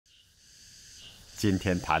今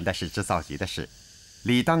天谈的是织造局的事，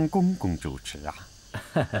理当公公主持啊。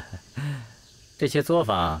这些作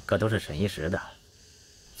坊可都是沈一时的，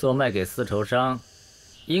做卖给丝绸商，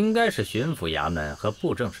应该是巡抚衙门和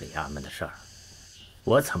布政使衙门的事儿，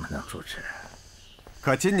我怎么能主持？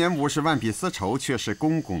可今年50万匹丝绸却是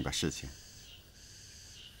公公的事情，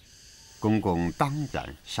公公当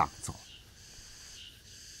然上座。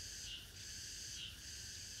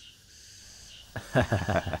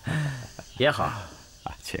也好啊，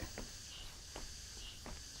请。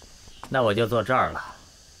那我就坐这儿了，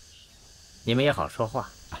你们也好说话。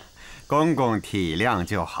公公体谅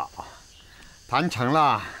就好。谈成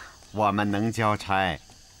了，我们能交差，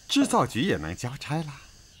织造局也能交差了。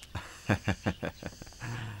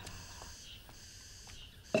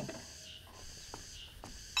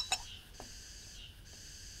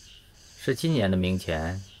是今年的明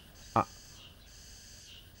钱啊？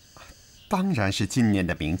当然是今年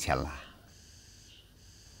的明钱了。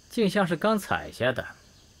竟像是刚采下的，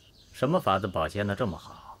什么法子保鲜的这么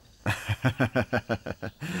好？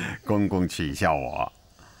公公取笑我。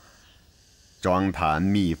装坛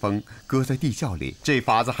密封，搁在地窖里，这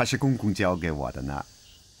法子还是公公教给我的呢。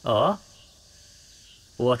哦，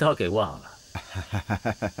我倒给忘了。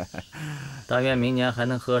但愿明年还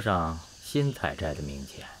能喝上新采摘的明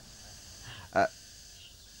钱。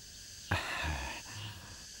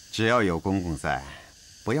只要有公公在，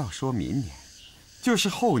不要说明年，就是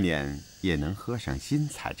后年也能喝上新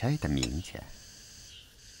采摘的明钱。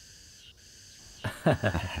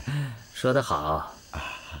说得好，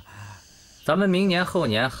咱们明年后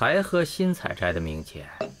年还喝新采摘的明钱。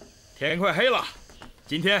天快黑了，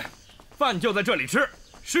今天饭就在这里吃，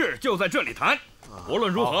事就在这里谈。无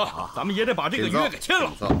论如何，咱们也得把这个约给签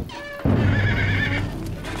了。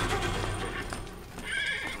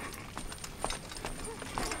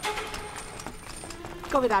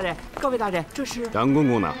各位大人，各位大人，这是杨公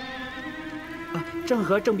公呢？正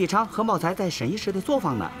和郑必昌和茂才在沈一时的作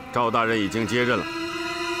坊呢。赵大人已经接任了，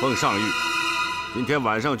奉上谕，今天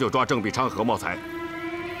晚上就抓郑必昌和茂才，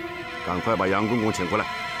赶快把杨公公请回来。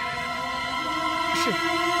是。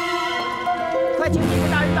快请几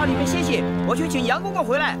位大人到里面歇息，我去请杨公公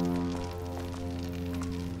回来。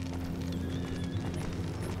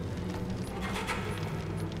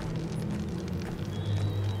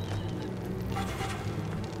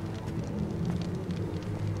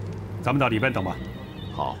咱们到里边等吧。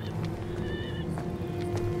好。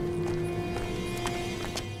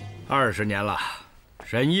 20年了，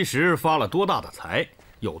沈一时发了多大的财，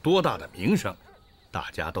有多大的名声，大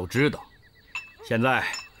家都知道。现在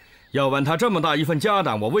要问他这么大一份家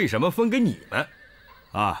当，我为什么分给你们？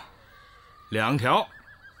啊，2条。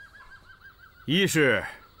一是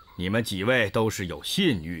你们几位都是有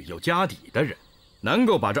信誉、有家底的人，能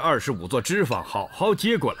够把这25座织坊好好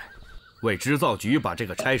接过来，为织造局把这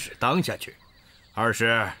个差事当下去；二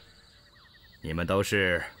是你们都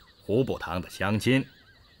是胡步堂的乡亲。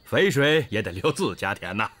 肥水也得流自家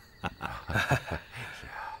田呐！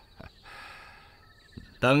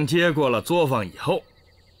等接过了作坊以后，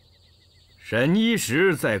沈一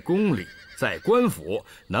时在宫里、在官府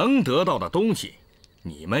能得到的东西，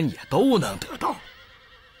你们也都能得到。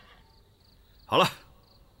好了，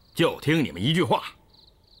就听你们一句话，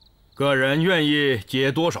个人愿意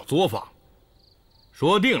接多少作坊，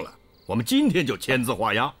说定了，我们今天就签字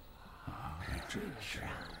画押。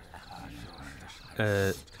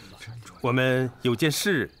我们有件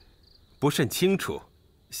事不甚清楚，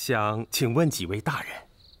想请问几位大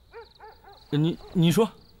人。你说，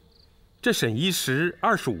这沈一时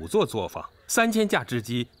25座作坊，3000架织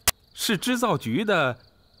机，是织造局的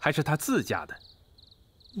还是他自家的？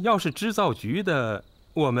要是织造局的，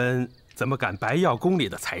我们怎么敢白要宫里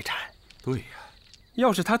的财产？对呀。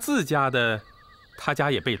要是他自家的，他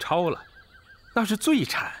家也被抄了，那是罪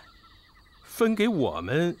产，分给我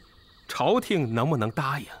们，朝廷能不能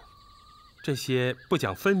答应？ 这些不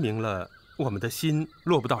讲分明了，我们的心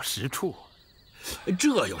落不到实处。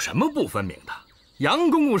这有什么不分明的？杨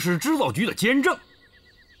公公是织造局的监正，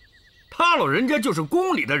他老人家就是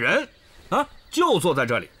宫里的人，啊，就坐在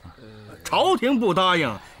这里。朝廷不答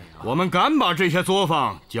应，我们敢把这些作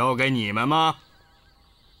坊交给你们吗？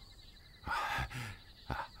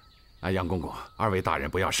杨公公，2位大人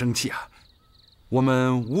不要生气啊，我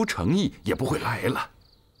们无诚意也不会来了。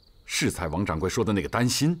适才王掌柜说的那个担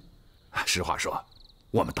心。 实话说，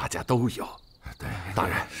我们大家都有。对，大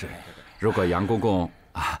人是。如果杨公公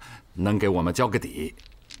能给我们交个底，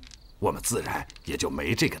我们自然也就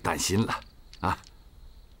没这个担心了啊。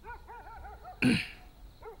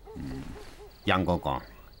杨公公，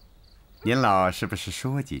您老是不是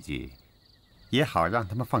说几句，也好让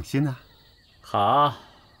他们放心啊？好，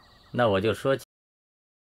那我就说几句。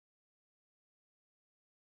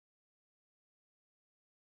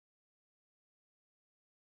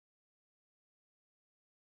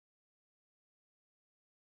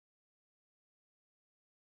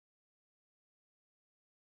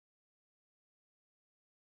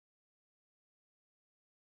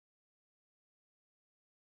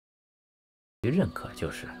认可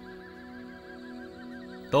就是。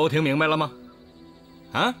都听明白了吗？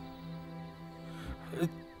啊？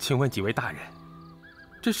请问几位大人，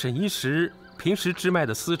这沈一石平时织卖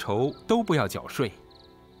的丝绸都不要缴税，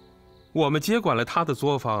我们接管了他的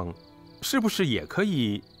作坊，是不是也可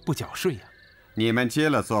以不缴税呀？你们接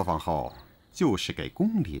了作坊后，就是给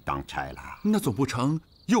宫里当差了。那总不成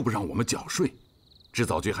又不让我们缴税，制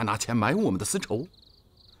造局还拿钱买我们的丝绸，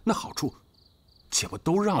那好处岂不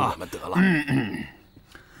都让我们得了？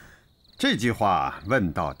这句话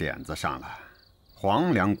问到点子上了。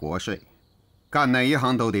皇粮国税，干哪一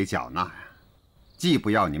行都得缴纳呀。既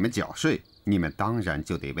不要你们缴税，你们当然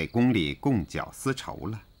就得为宫里供缴丝绸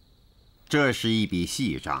了。这是一笔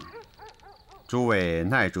细账，诸位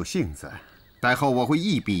耐住性子，待后我会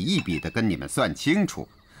一笔一笔的跟你们算清楚。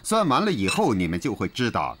算完了以后，你们就会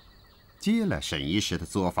知道，接了沈一石的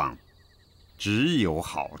作坊，只有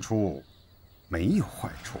好处，没有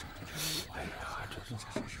坏处。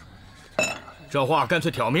这话干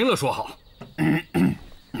脆挑明了说好。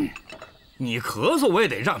你咳嗽，我也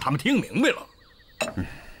得让他们听明白了。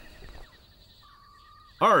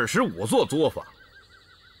25座作坊，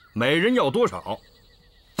每人要多少？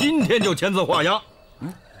今天就签字画押。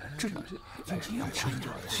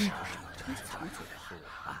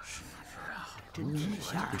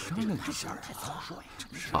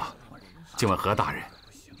啊，请问何大人，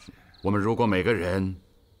我们如果每个人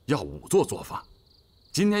要5座作坊，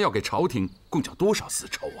今年要给朝廷共缴多少丝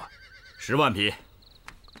绸啊？10万匹。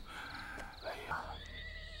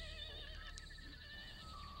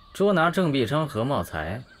捉拿郑必昌、何茂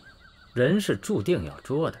才，人是注定要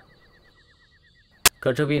捉的。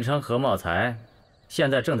可郑必昌、何茂才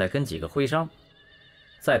现在正在跟几个徽商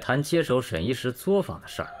在谈接手沈一石作坊的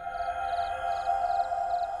事儿。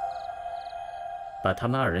把他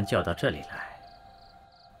们2人叫到这里来，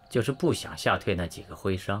就是不想吓退那几个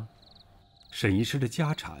徽商。沈一石的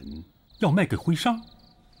家产要卖给徽商？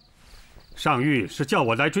上谕是叫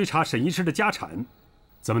我来追查沈一石的家产，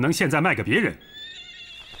怎么能现在卖给别人？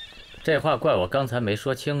这话怪我刚才没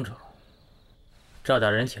说清楚。赵大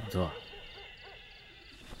人，请坐。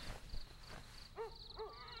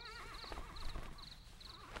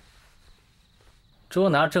捉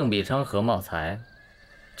拿郑必昌、何茂才，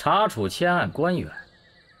查处签案官员，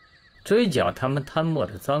追缴他们贪墨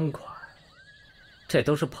的赃款，这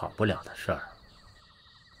都是跑不了的事儿。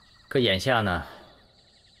可眼下呢，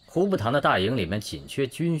胡步堂的大营里面紧缺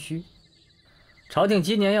军需，朝廷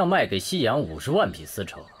今年要卖给西洋50万匹丝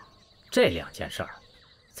绸，这2件事儿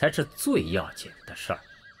才是最要紧的事儿。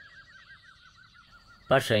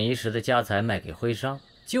把沈一石的家财卖给徽商，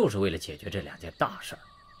就是为了解决这2件大事儿。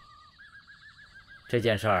这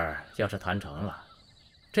件事儿要是谈成了，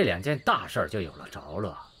这2件大事儿就有了着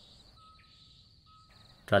落。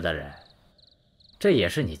赵大人，这也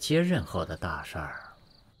是你接任后的大事儿。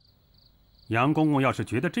杨公公要是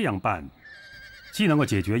觉得这样办，既能够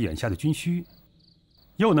解决眼下的军需，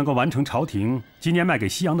又能够完成朝廷今年卖给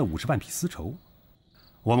西洋的50万匹丝绸，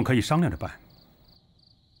我们可以商量着办。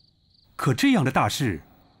可这样的大事，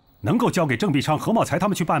能够交给郑必昌、何茂才他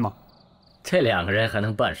们去办吗？这2个人还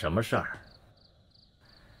能办什么事儿？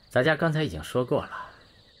咱家刚才已经说过了，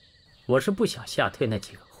我是不想吓退那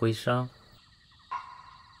几个徽商。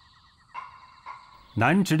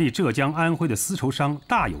南直隶、浙江、安徽的丝绸商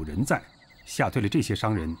大有人在，吓退了这些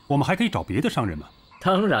商人，我们还可以找别的商人吗？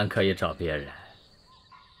当然可以找别人。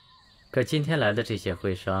可今天来的这些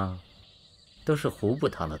徽商，都是胡步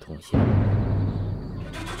堂的同乡。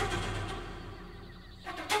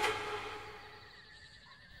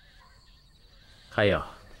还有，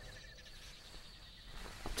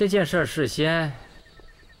这件事事先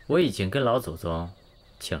我已经跟老祖宗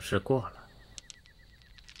请示过了。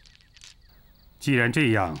既然这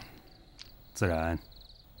样，自然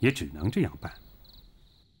也只能这样办。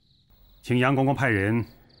请杨公公派人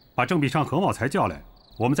把郑必昌、何茂才叫来，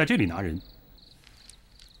我们在这里拿人。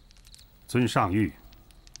遵上谕，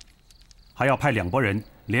还要派2拨人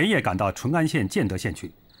连夜赶到淳安县建德县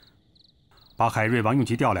去，把海瑞、王永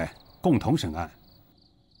吉调来，共同审案。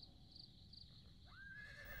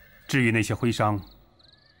至于那些徽商，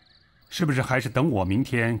是不是还是等我明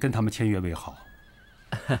天跟他们签约为好？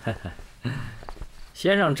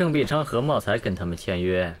先让郑必昌、何茂才跟他们签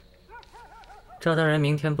约，赵大人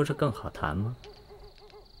明天不是更好谈吗？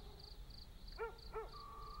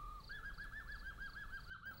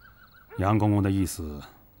杨公公的意思，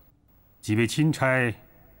几位钦差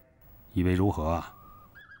以为如何啊？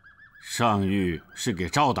上谕是给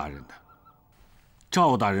赵大人的，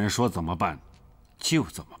赵大人说怎么办，就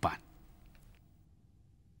怎么办。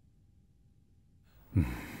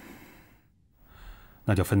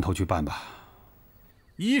那就分头去办吧。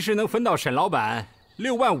一是能分到沈老板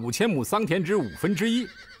65000亩桑田之1/5，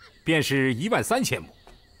便是13000亩，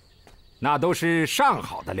那都是上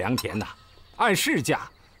好的良田呐。按市价，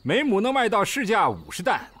每亩能卖到市价50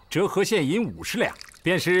担，折合现银50两，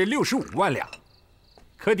便是65万两，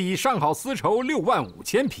可抵上好丝绸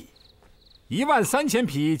65000匹。13000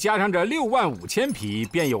匹加上这65000匹，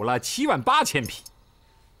便有了78000匹。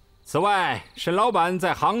此外，沈老板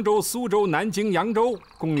在杭州、苏州、南京、扬州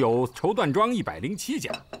共有绸缎庄107家，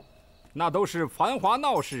那都是繁华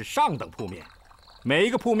闹市上等铺面，每一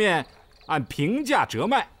个铺面按平价折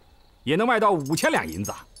卖，也能卖到5000两银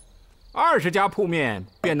子。20家铺面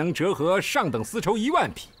便能折合上等丝绸1万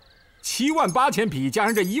匹，78000匹加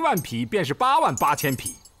上这1万匹，便是88000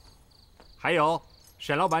匹。还有，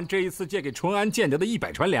沈老板这一次借给淳安建得的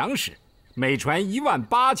100船粮食，每船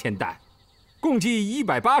18000担。共计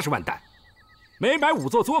180万担，每买5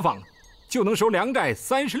座作坊，就能收粮债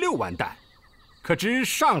36万担，可值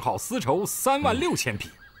上好丝绸36000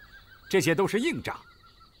匹。这些都是硬账，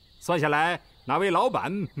算下来，哪位老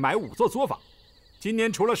板买5座作坊，今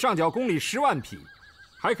年除了上缴公里10万匹，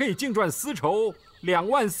还可以净赚丝绸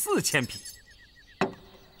24000匹。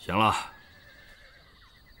行了，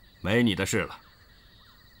没你的事了，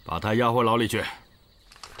把他押回牢里去。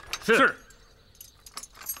是。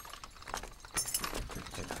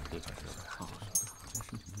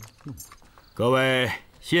各位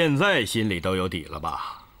现在心里都有底了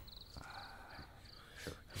吧？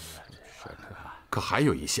可还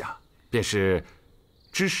有一项，便是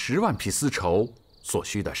织10万匹丝绸所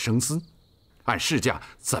需的生丝，按市价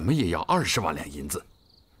怎么也要20万两银子。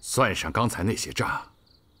算上刚才那些账，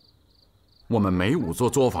我们每5座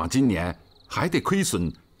作坊今年还得亏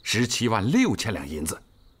损17万6千两银子，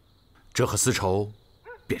折合丝绸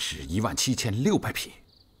便是17600匹。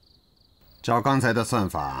照刚才的算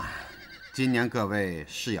法，今年各位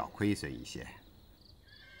是要亏损一些，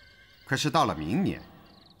可是到了明年，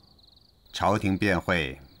朝廷便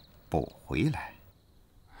会补回来。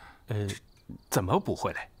怎么补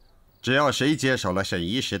回来？只要谁接手了沈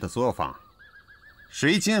一时的作坊，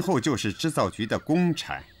谁今后就是织造局的公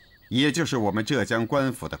差，也就是我们浙江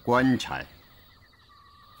官府的官差。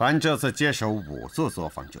凡这次接手5座作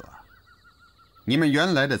坊者，你们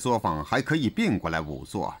原来的作坊还可以并过来5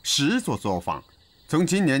座、10座作坊。从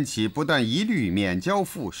今年起，不但一律免交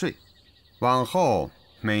赋税，往后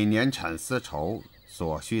每年产丝绸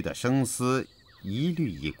所需的生丝一律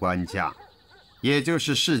以官价，也就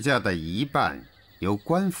是市价的1半，由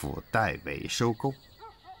官府代为收购，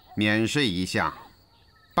免税一项，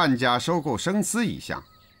半价收购生丝一项。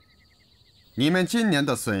你们今年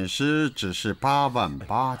的损失只是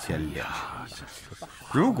88000两，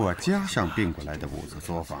如果加上并过来的5座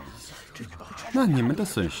作坊，那你们的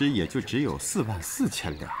损失也就只有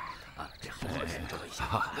44000两。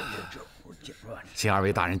请2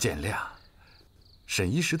位大人见谅，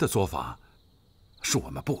沈一时的作坊是我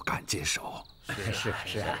们不敢接手，是，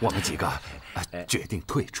我们几个决定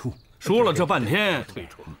退出。说了这半天，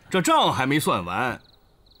这账还没算完，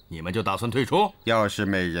你们就打算退出？要是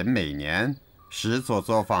每人每年10座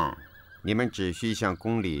作坊，你们只需向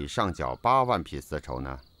宫里上缴8万匹丝绸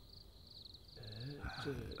呢？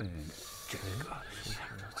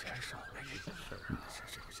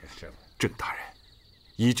郑大人，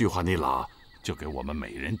一句话，你老就给我们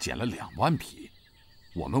每人减了2万匹，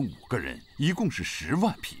我们5个人一共是10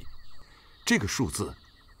万匹，这个数字，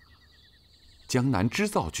江南织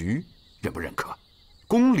造局认不认可？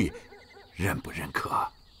宫里认不认可？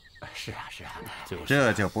是啊，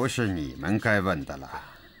这就不是你们该问的了。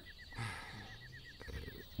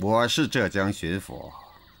我是浙江巡抚，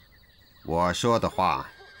我说的话，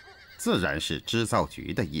自然是织造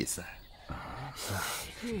局的意思。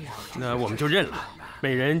那我们就认了，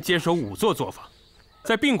每人接手5座作坊，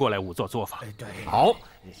再并过来5座作坊。好，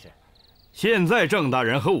现在郑大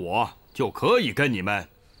人和我就可以跟你们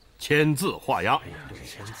签字画押，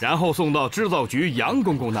然后送到织造局杨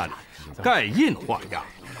公公那里盖印画押。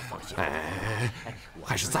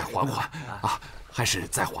还是再缓缓啊！还是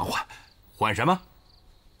再缓缓。缓什么？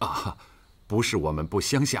啊，不是我们不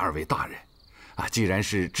相信2位大人，啊，既然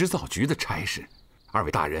是织造局的差事，2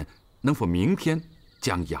位大人能否明天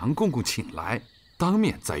将杨公公请来，当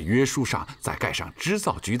面在约书上再盖上织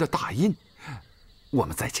造局的大印，我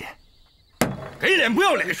们再签。给脸不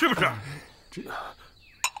要脸是不是？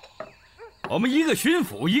我们一个巡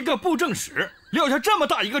抚，一个布政使，撂下这么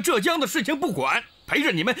大一个浙江的事情不管，陪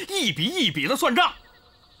着你们一笔一笔的算账。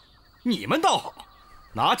你们倒好，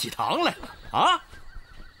拿起糖来了啊！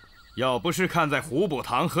要不是看在胡补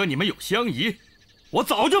堂和你们有相宜，我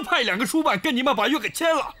早就派2个书办跟你们把约给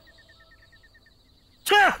签了。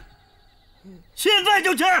签，现在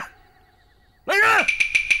就签！来人！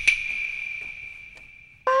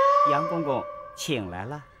杨公公，请来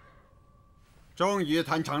了。终于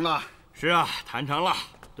谈成了。是啊，谈成了，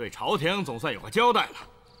对朝廷总算有个交代了。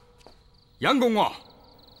杨公公，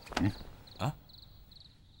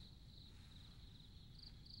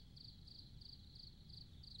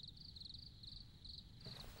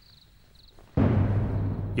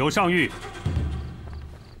有上谕，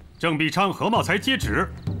郑必昌、何茂才接旨。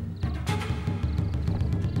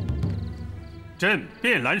朕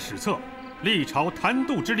遍览史册，历朝贪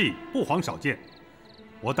渎之例不遑少见。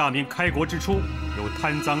我大明开国之初，有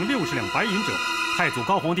贪赃60两白银者，太祖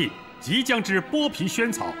高皇帝即将之剥皮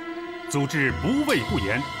宣草，祖制不畏不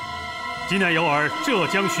言。今乃有尔浙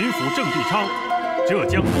江巡抚郑必昌、浙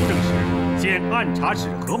江布政使兼按察使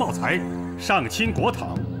何茂才上侵国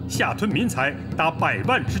帑，下吞民财达100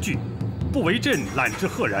万之巨，不为朕览之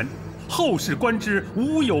赫然，后世观之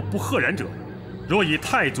无有不赫然者。若以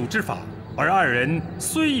太祖之法，而二人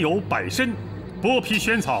虽有百身，剥皮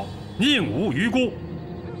宣草，宁无余辜？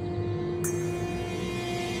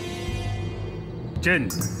朕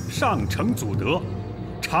上承祖德，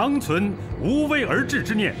常存无为而治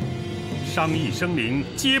之念，商议生灵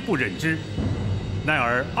皆不忍之。奈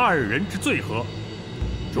尔二人之罪何？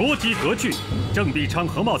着即革去郑必昌、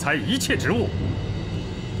何茂才一切职务，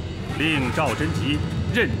令赵贞吉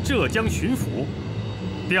任浙江巡抚，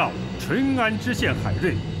调淳安知县海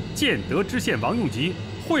瑞、建德知县王用吉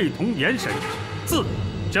会同严审，自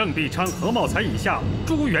郑必昌、何茂才以下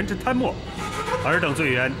诸员之贪墨，尔等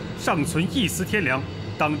罪员尚存一丝天良，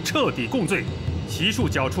当彻底共罪，悉数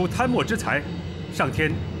缴出贪墨之财。上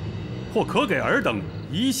天或可给尔等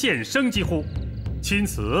一线生机乎？钦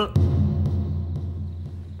此。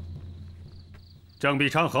郑必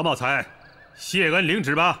昌、何茂才，谢恩领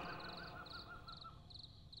旨吧。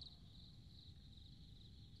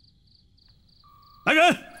来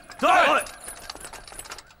人，在。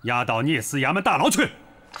押到聂司衙门大牢去。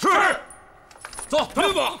是。走，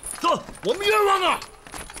冤枉！走，我们冤枉啊！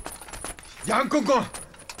杨公公，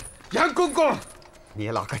杨公公，你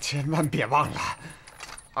老可千万别忘了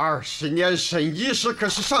，20年审疑时可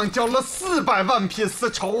是上交了400万匹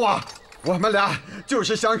丝绸啊！我们俩就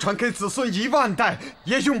是想传给子孙1万代，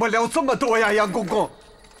也用不了这么多呀，杨公公。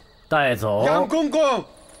带走。杨公公，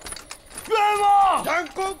冤枉！杨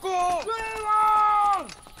公公，冤枉！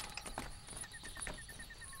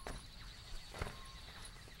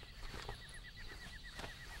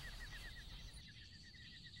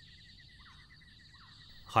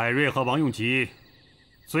海瑞和王用吉，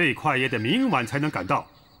最快也得明晚才能赶到。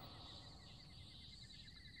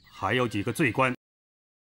还有几个罪官。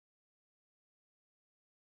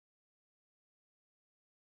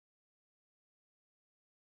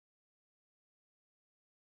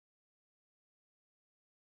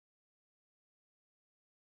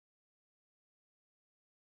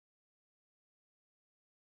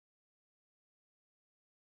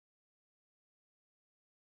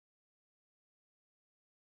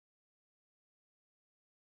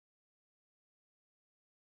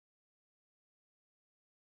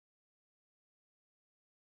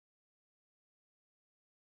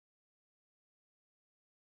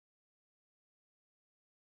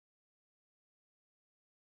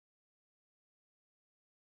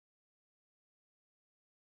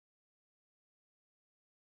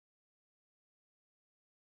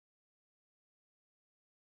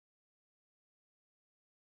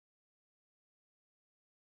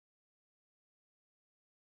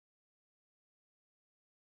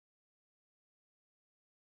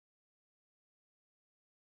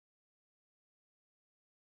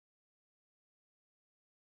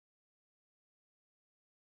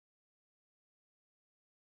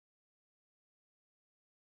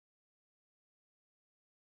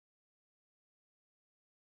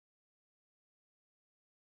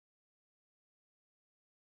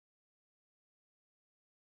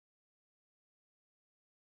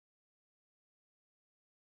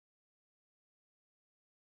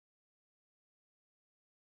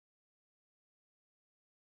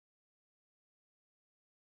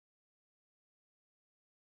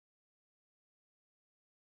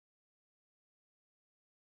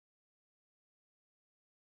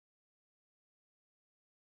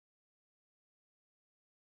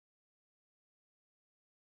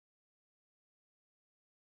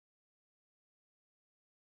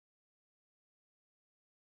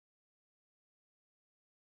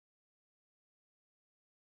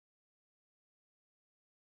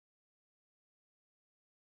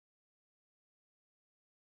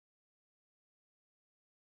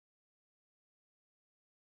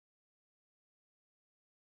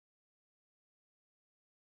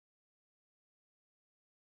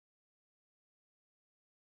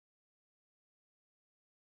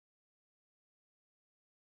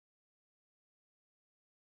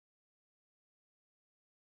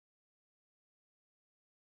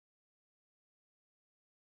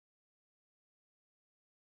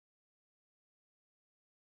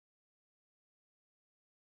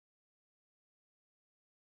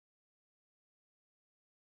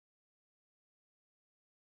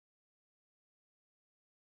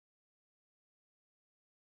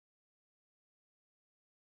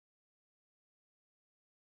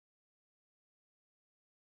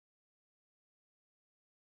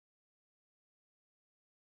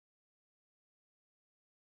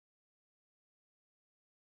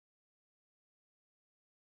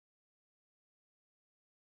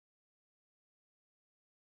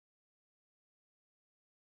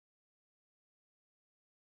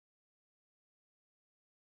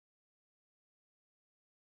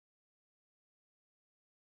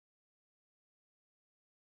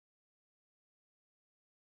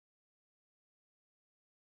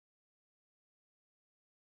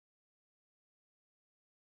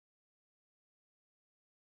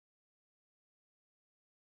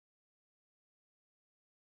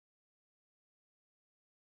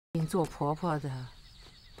你做婆婆的，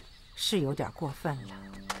是有点过分了。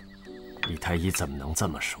李太医怎么能这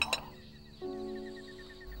么说？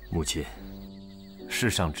母亲，世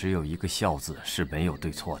上只有一个孝字是没有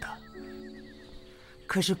对错的。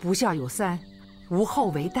可是不孝有三，无后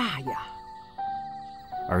为大呀。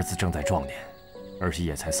儿子正在壮年，而且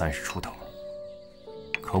也才30出头，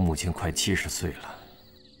可母亲快70岁了。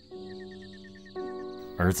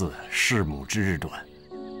儿子弑母之日短，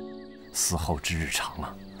死后之日长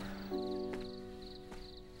啊。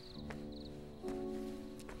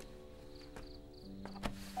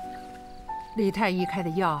李太医开的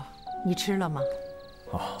药，你吃了吗？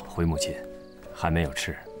哦，回母亲，还没有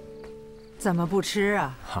吃。怎么不吃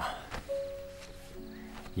啊？哈，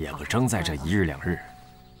也不争在这1日2日。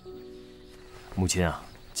母亲啊，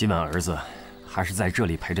今晚儿子还是在这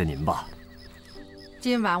里陪着您吧。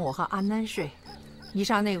今晚我和阿南睡，你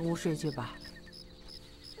上那个屋睡去吧。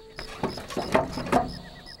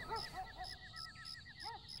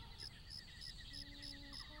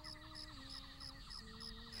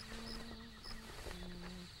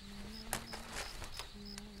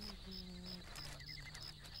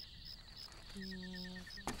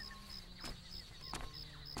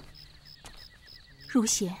如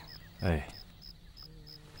贤，哎，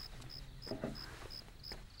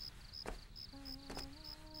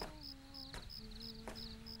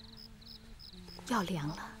药凉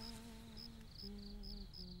了。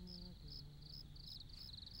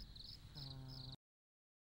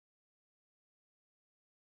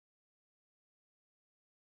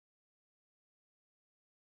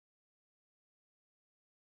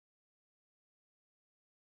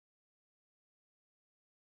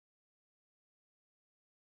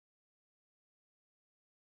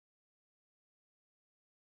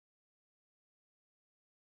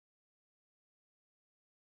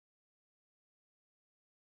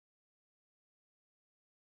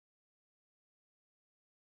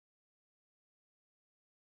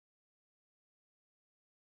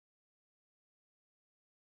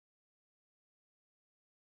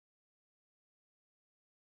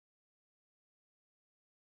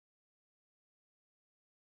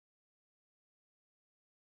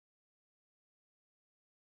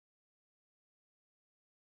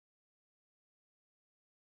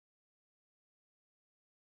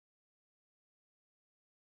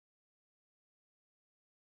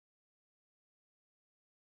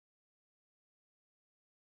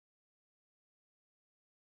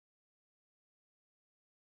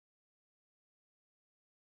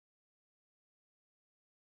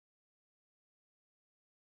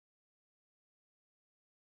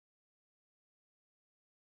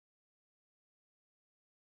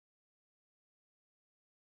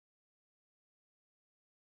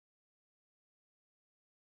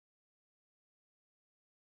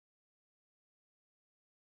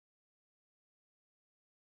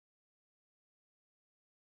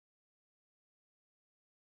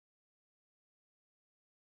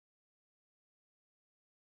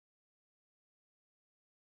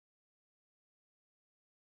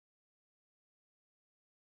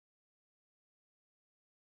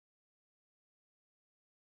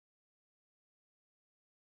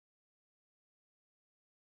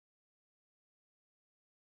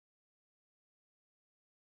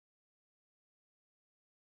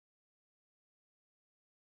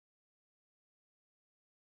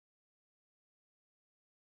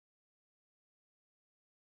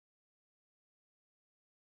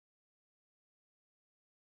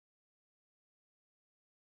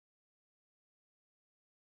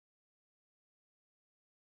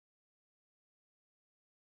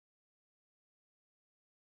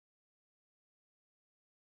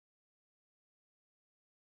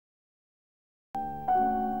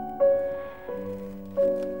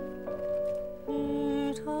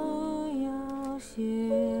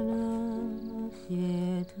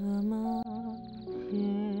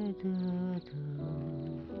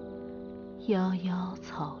夭夭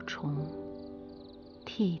草虫，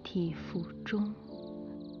涕涕腹中。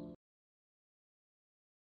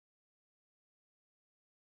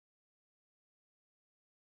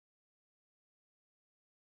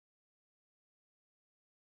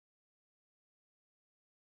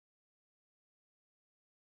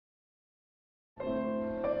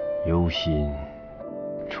忧心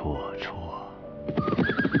忡忡。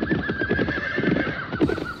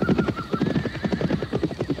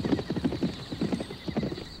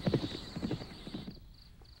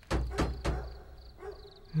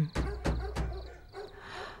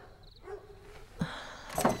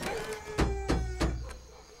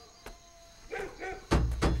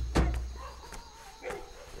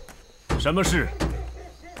什么事？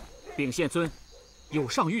禀县尊，有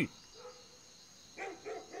上谕。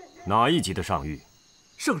哪一级的上谕？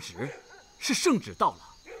圣旨，是圣旨到了。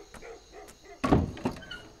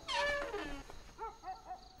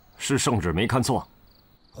是圣旨没看错。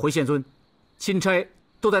回县尊，钦差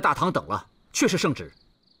都在大堂等了，确是圣旨。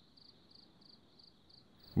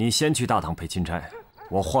你先去大堂陪钦差，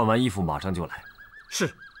我换完衣服马上就来。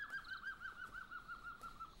是。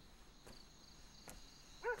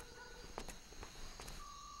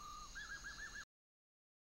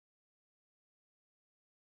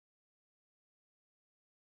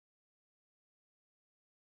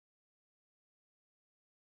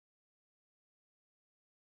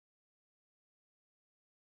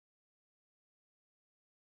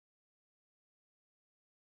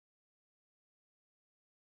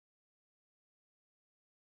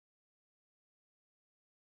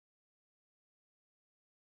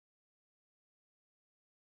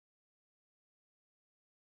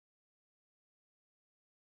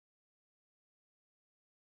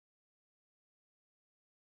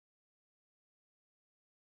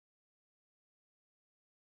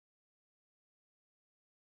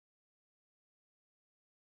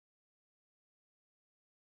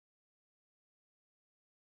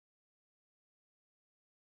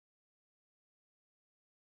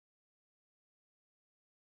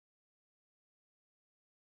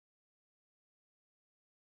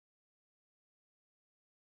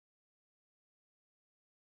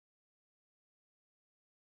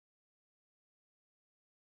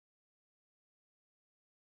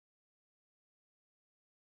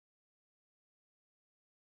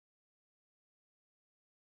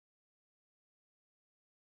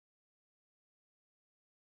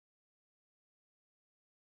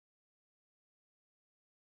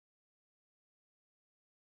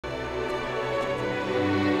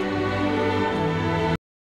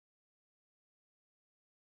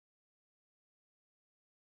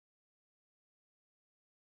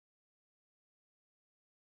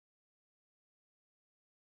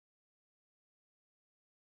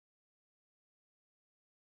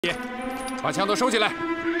把枪都收起来，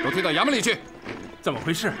都推到衙门里去。怎么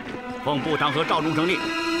回事？奉部堂和赵忠诚令，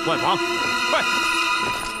换防，快！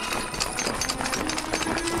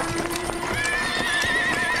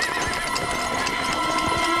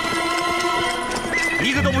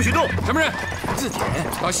一个都不许动！什么人？自己人。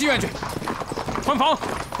到西院去。换防。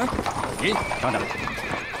您等等，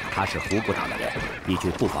他是胡部堂的人，你去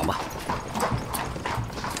布防吧。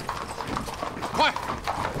快，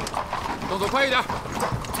动作快一点。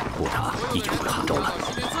部长已经回杭州了，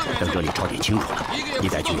等这里抄点清楚了，你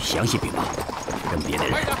再去详细禀报。跟别的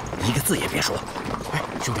人一个字也别说。哎，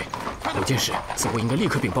兄弟，有件事似乎应该立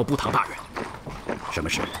刻禀报部堂大人。什么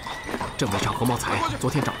事？正北上和茂才昨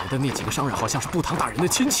天找来的那几个商人，好像是部堂大人的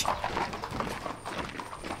亲戚。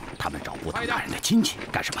他们找部堂大人的亲戚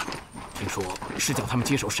干什么？听说是叫他们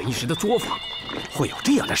接手沈一时的作坊。会有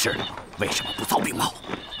这样的事？为什么不早禀报？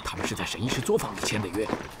他们是在沈一时作坊里签的约，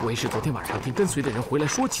我也是昨天晚上听跟随的人回来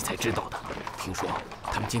说起才知道的。听说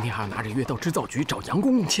他们今天还要拿着约到织造局找杨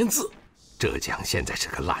公公签字。浙江现在是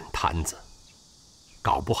个烂摊子，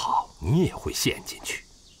搞不好你也会陷进去。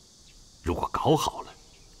如果搞好了，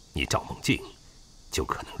你赵梦静就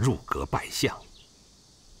可能入阁拜相。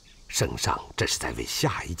圣上这是在为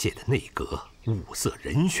下一届的内阁物色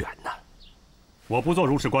人选呢。我不做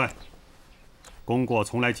如是官，功过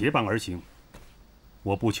从来结伴而行。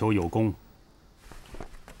我不求有功，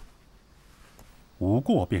无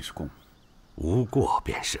过便是功。无过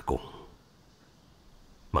便是功。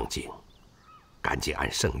梦静，赶紧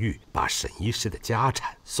按圣谕把沈一时的家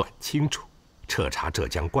产算清楚，彻查浙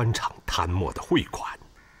江官场贪墨的汇款，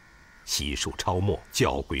悉数抄没，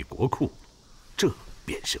交归国库，这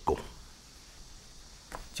便是功。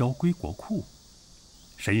交归国库？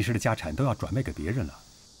沈一时的家产都要转卖给别人了，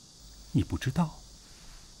你不知道？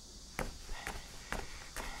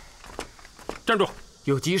站住！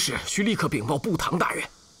有急事需立刻禀报部堂大人。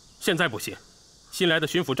现在不行，新来的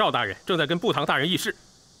巡抚赵大人正在跟部堂大人议事，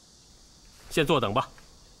先坐等吧。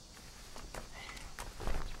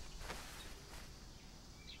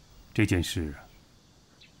这件事，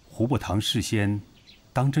胡部堂事先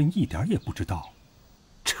当真一点也不知道。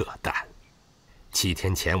扯淡！7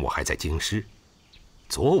天前我还在京师，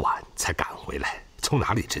昨晚才赶回来，从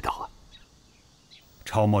哪里知道啊？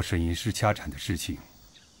抄没沈一时家产的事情，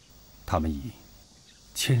他们已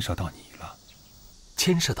牵涉到你了。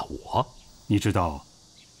牵涉到我？你知道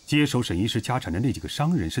接手沈一时家产的那几个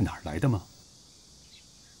商人是哪儿来的吗？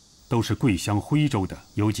都是贵乡徽州的，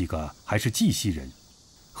有几个还是绩溪人，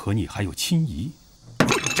和你还有亲谊。混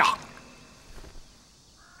账！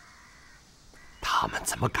他们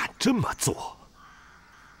怎么敢这么做？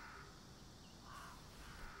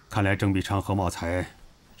看来郑必昌和茂才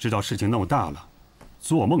知道事情闹大了，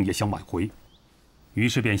做梦也想挽回，于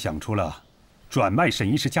是便想出了转卖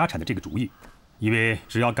沈一石家产的这个主意，以为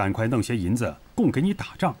只要赶快弄些银子供给你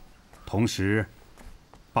打仗，同时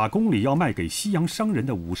把宫里要卖给西洋商人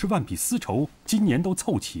的50万匹丝绸今年都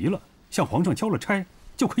凑齐了，向皇上交了差，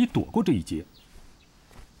就可以躲过这一劫。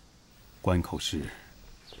关口是，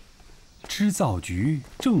织造局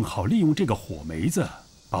正好利用这个火梅子，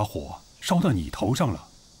把火烧到你头上了。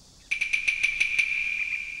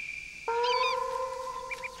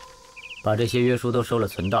把这些约书都收了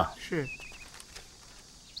存档。是。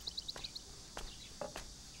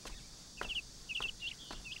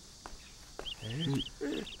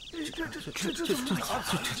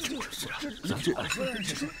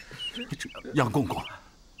杨公公，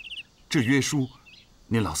这约书，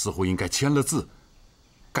您老似乎应该签了字，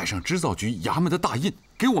盖上织造局衙门的大印，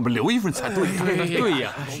给我们留一份才对呀。对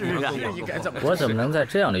呀，是啊，应该这么。我怎么能在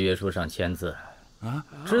这样的约书上签字？啊，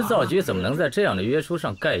织造局怎么能在这样的约书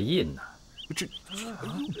上盖印呢？这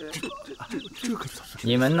个怎么？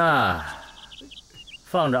你们呐，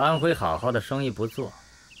放着安徽好好的生意不做，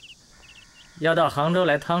要到杭州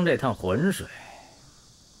来趟这趟浑水。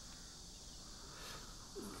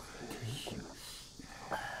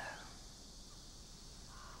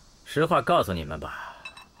实话告诉你们吧，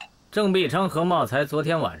郑必昌和茂才昨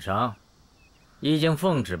天晚上已经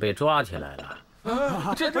奉旨被抓起来了。哎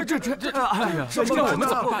呀，这，我们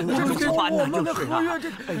怎么办？我们的合约，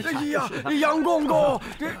哎呀，杨公公，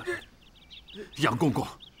杨公公，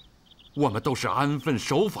我们都是安分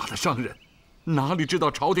守法的商人，哪里知道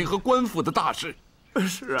朝廷和官府的大事？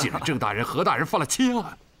是啊，既然郑大人、何大人犯了亲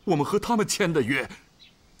案，我们和他们签的约，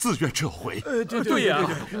自愿撤回。对呀，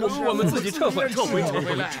我们自己撤回。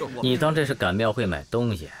你当这是赶庙会买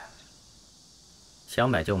东西？想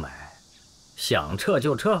买就买，想撤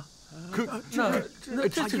就撤。可这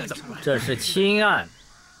怎么办？这是亲案，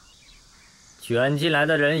卷进来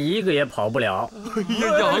的人一个也跑不了。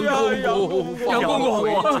杨公公，放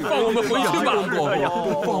我们回去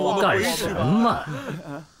吧！干什么？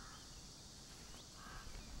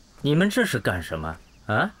你们这是干什么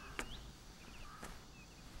啊？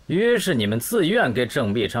约是你们自愿给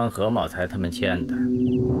郑必昌、何茂才他们签的，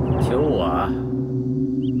求我啊，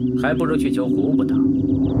还不如去求胡不当，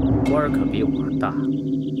官儿可比我大。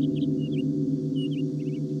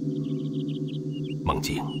孟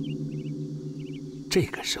静，这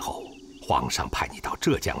个时候皇上派你到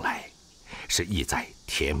浙江来，是意在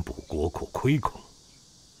填补国库亏空。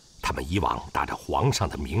他们以往打着皇上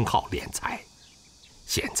的名号敛财，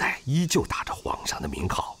现在依旧打着皇上的名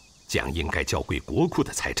号，将应该交归国库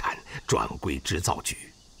的财产转归织造局。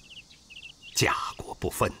家国不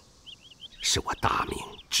分，是我大明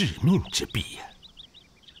致命之弊呀。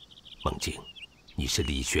孟静，你是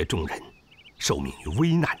理学中人，受命于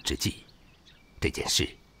危难之际，这件事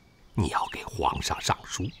你要给皇上上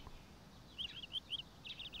书。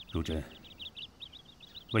如真，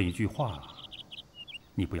问一句话，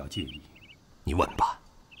你不要介意。你问吧。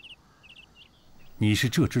你是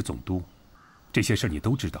浙支总督，这些事你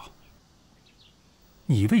都知道，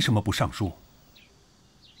你为什么不上书？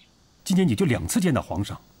今年你就2次见到皇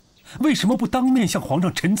上，为什么不当面向皇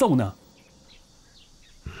上陈奏呢？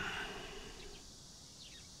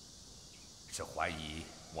是怀疑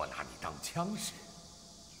我拿你当枪使。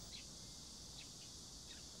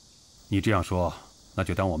你这样说，那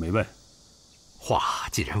就当我没问。话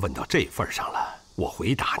既然问到这份上了，我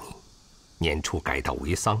回答你：年初改道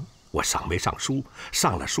为丧，我上没上书，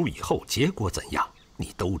上了书以后结果怎样，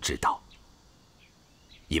你都知道。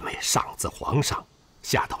因为上自皇上，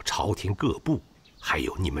下到朝廷各部，还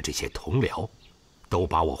有你们这些同僚，都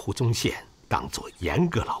把我胡宗宪当作严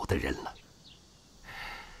阁老的人了。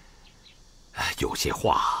有些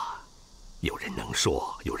话，有人能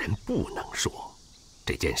说，有人不能说。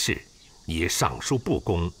这件事，你上书不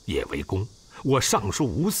公也为公，我上书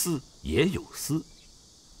无私也有私，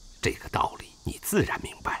这个道理你自然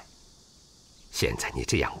明白。现在你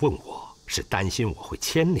这样问我，是担心我会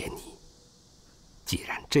牵连你。既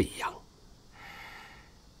然这样，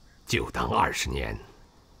就当20年，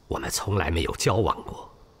我们从来没有交往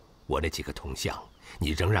过。我那几个同乡，你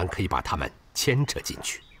仍然可以把他们牵扯进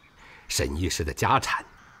去。沈医师的家产，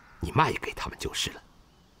你卖给他们就是了。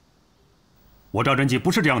我赵贞吉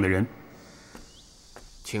不是这样的人。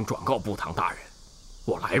请转告部堂大人，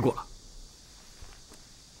我来过了。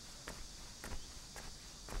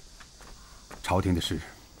朝廷的事，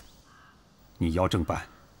你要正办，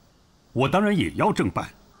我当然也要正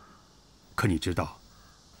办。可你知道，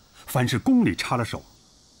凡是宫里插了手，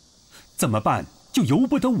怎么办就由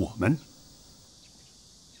不得我们。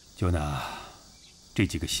就拿这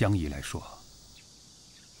几个乡绅来说，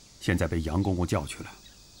现在被杨公公叫去了。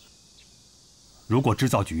如果织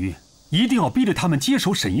造局一定要逼着他们接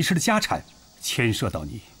手沈医师的家产，牵涉到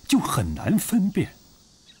你，就很难分辨。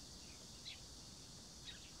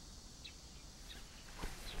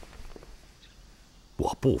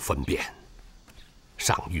我不分辨，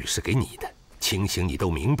上谕是给你的，情形你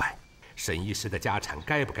都明白。沈医师的家产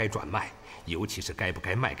该不该转卖，尤其是该不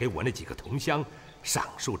该卖给我那几个同乡，上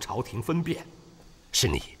受朝廷分辨，是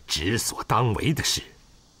你职所当为的事。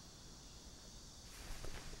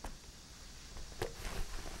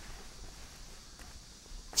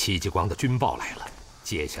戚继光的军报来了，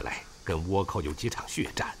接下来跟倭寇有几场血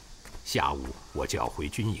战，下午我就要回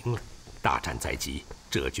军营了。大战在即，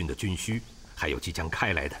浙军的军需，还有即将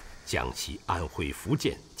开来的江西、安徽、福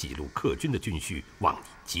建几路客军的军需，望你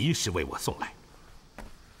及时为我送来。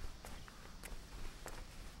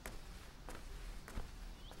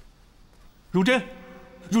汝珍，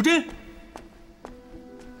汝珍，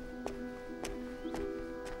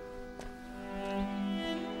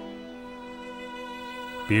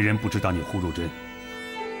别人不知道你胡汝珍，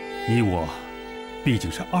你我毕竟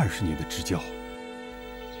是20年的知交，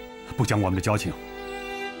不讲我们的交情。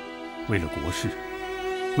为了国事，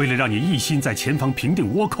为了让你一心在前方平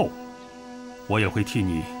定倭寇，我也会替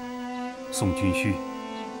你送军需，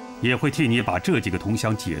也会替你把这几个同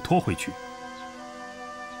乡解脱回去。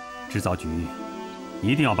织造局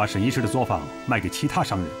一定要把沈医师的作坊卖给其他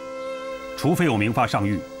商人，除非我明发上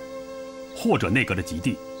谕，或者内阁的急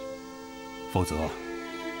地，否则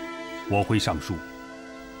我会上书，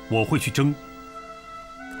我会去争。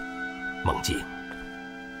孟静，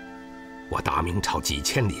我大明朝几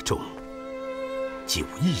千里中，就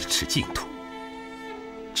1尺净土，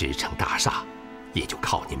支撑大厦，也就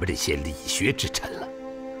靠你们这些理学之臣了。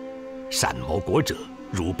善谋国者，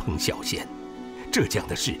如烹小鲜。浙江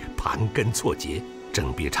的事盘根错节，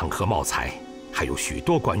郑别昌和茂才，还有许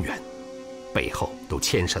多官员，背后都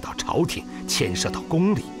牵涉到朝廷，牵涉到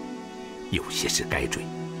宫里。有些事该追，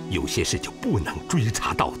有些事就不能追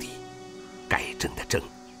查到底。该争的争，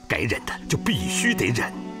该忍的就必须得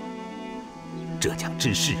忍。浙江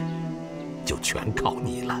之事，就全靠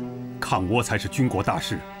你了。抗倭才是军国大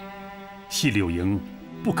事，细柳营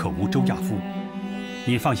不可无周亚夫。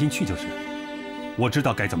你放心去就是，我知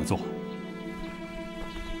道该怎么做。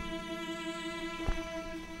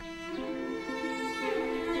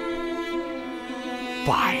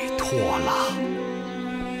拜托了，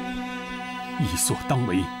义所当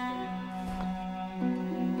为，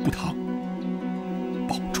不堂。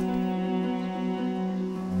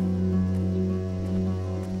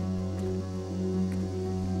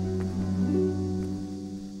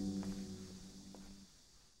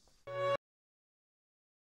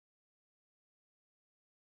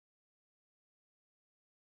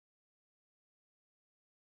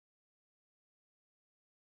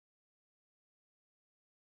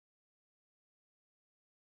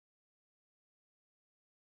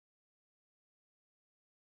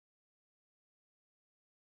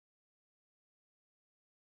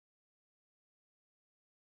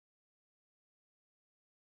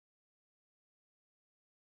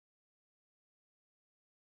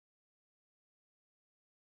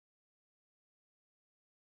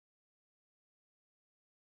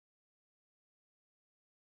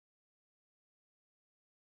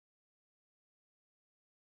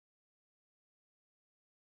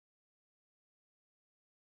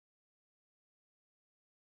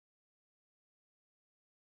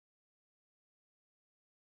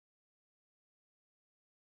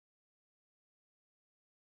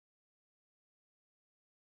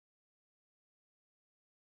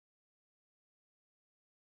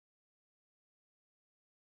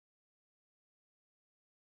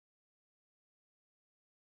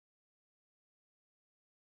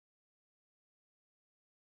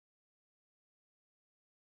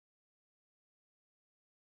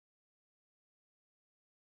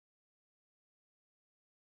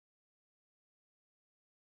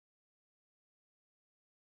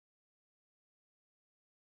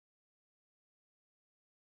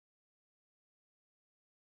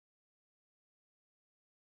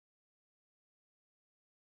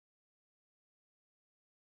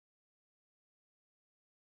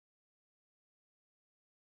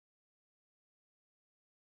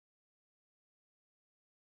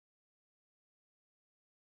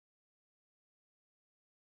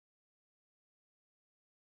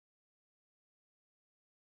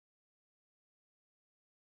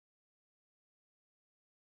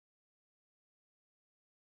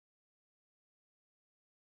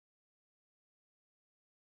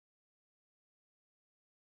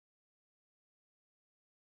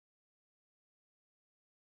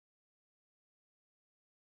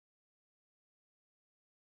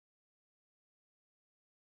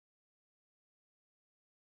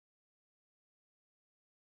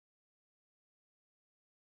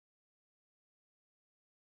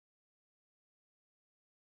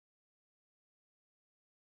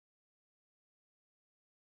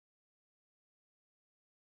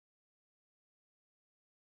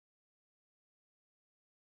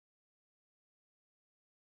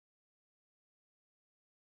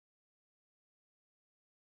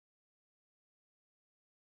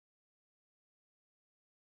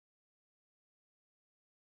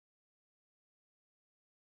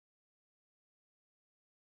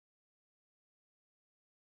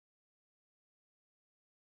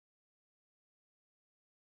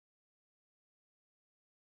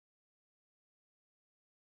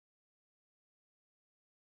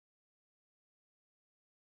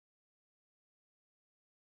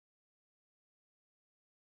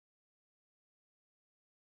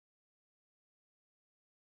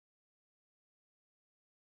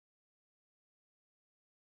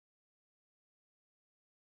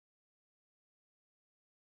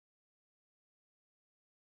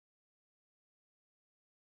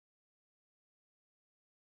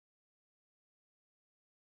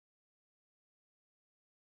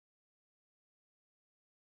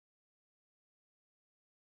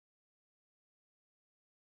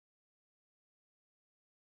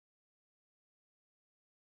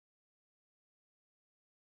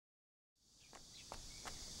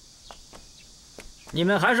你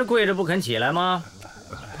们还是跪着不肯起来吗？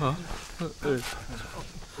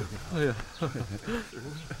哎呀，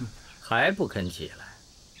还不肯起来？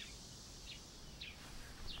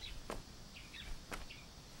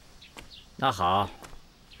那好，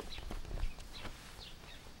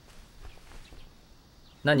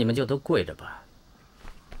那你们就都跪着吧。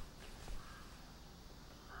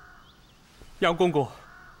杨公公，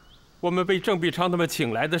我们被郑必昌他们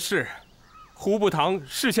请来的事，胡部堂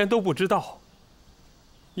事先都不知道。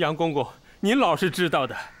杨公公，您老是知道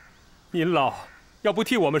的，您老要不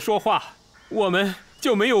替我们说话，我们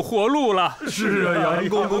就没有活路了。是啊，杨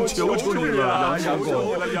公公，求求你了，杨公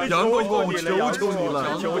公，杨公公，求求你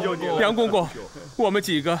了，求求你了。杨公公，我们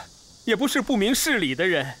几个也不是不明事理的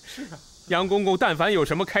人。杨公公，但凡有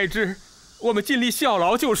什么开支，我们尽力效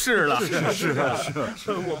劳就是了。是啊，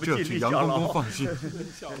我们尽力效劳。杨公公放心。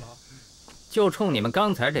就冲你们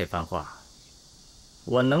刚才这番话，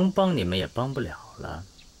我能帮你们也帮不了了。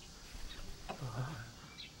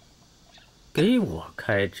给我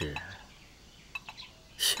开支，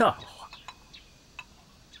笑话！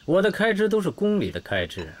我的开支都是宫里的开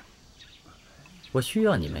支，我需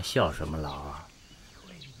要你们效什么劳啊？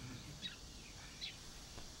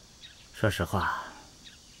说实话，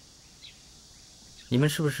你们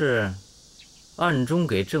是不是暗中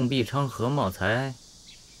给郑必昌和茂才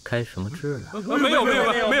开什么支了？没有，真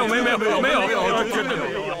的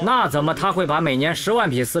没有。那怎么他会把每年10万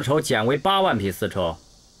匹丝绸减为8万匹丝绸？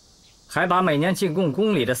还把每年进贡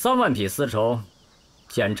宫里的3万匹丝绸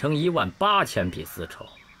减成18000匹丝绸。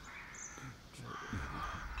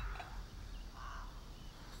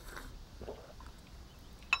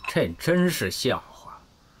这真是笑话！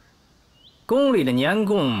宫里的年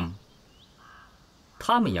贡，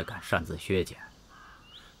他们也敢擅自削减？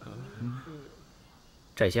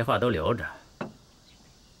这些话都留着，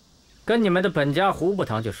跟你们的本家胡部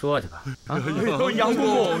堂去说去吧。杨公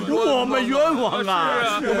公，我们冤枉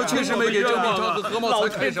啊！我们确实没给郑必昌和何茂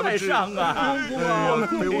才开什么支啊！公公啊，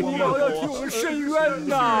你要替我们伸冤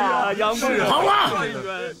呐！杨公公，好了，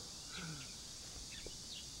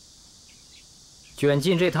卷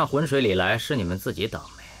进这趟浑水里来是你们自己倒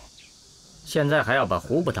霉，现在还要把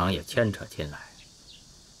胡部堂也牵扯进来。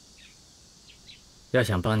要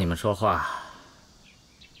想帮你们说话，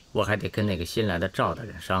我还得跟那个新来的赵大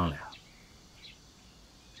人商量。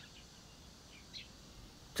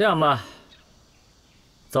这样吧，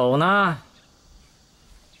走呢，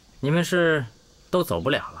你们是都走不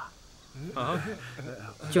了了，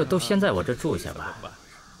就都先在我这住下吧。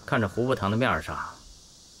看着胡部堂的面上，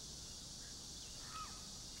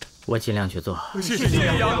我尽量去做。谢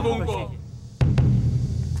谢杨公公。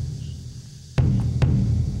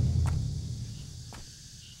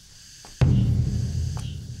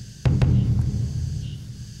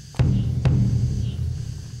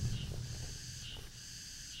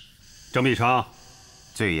郑必昌，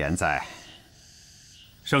罪言在。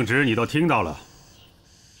圣旨你都听到了。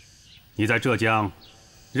你在浙江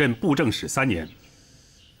任布政使3年，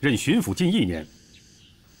任巡抚近1年。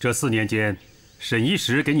这4年间，沈一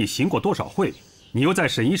时给你行过多少贿？你又在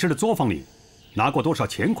沈一时的作坊里拿过多少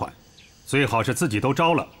钱款？最好是自己都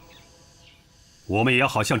招了。我们也要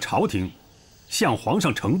好向朝廷、向皇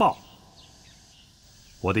上呈报。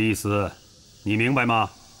我的意思，你明白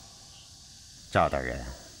吗？赵大人。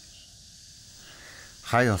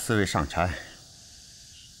还有4位上差，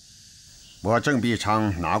我郑必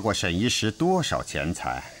昌拿过沈一时多少钱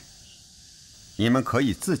财？你们可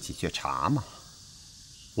以自己去查吗？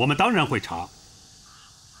我们当然会查。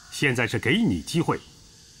现在是给你机会。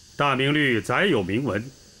大明律载有明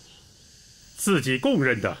文，自己供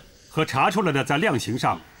认的和查出来的在量刑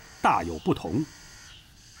上大有不同。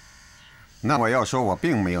那我要说我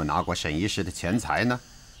并没有拿过沈一时的钱财呢？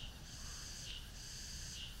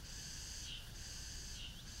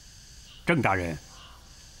郑大人，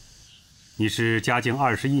你是嘉靖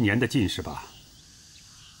21年的进士吧？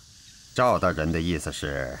赵大人的意思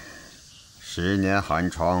是，10年寒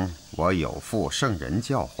窗，我有负圣人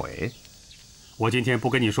教诲。我今天不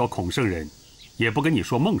跟你说孔圣人，也不跟你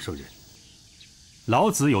说孟圣人。老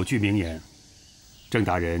子有句名言，郑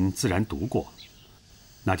大人自然读过，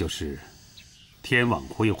那就是“天网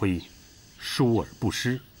恢恢，疏而不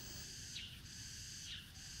失”。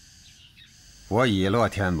我已落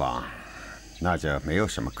天网。那就没有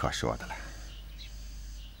什么可说的了。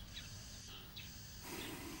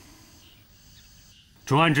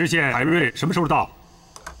淳安知县海瑞什么时候到？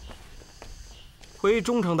回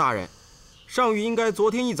忠诚大人，上谕应该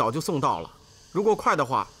昨天一早就送到了，如果快的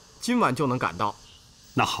话，今晚就能赶到。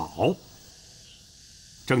那好，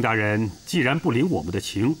郑大人既然不领我们的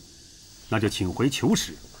情，那就请回求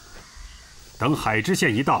使。等海知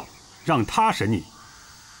县一到，让他审你。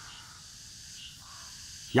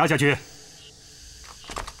押下去。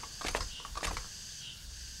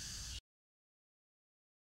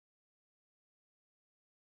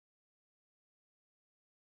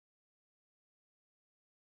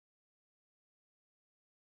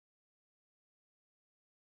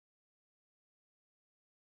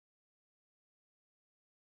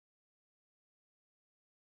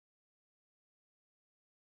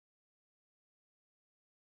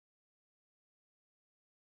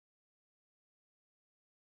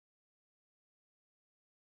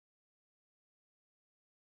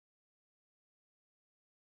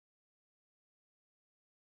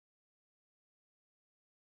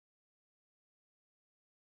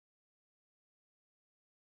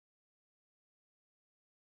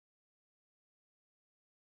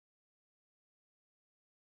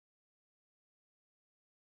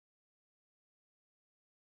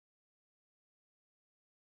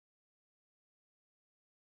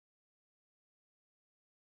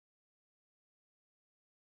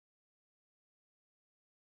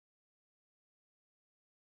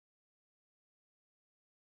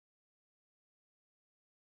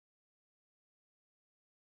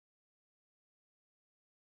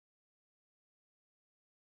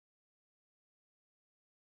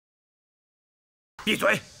闭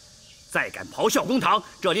嘴！再敢咆哮公堂，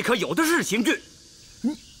这里可有的是刑具。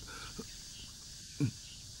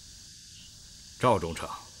赵中丞，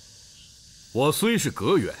我虽是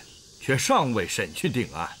阁员，却尚未审讯定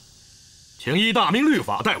案，请依大明律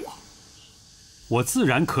法待我。我自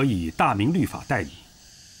然可以大明律法待你。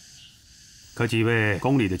可几位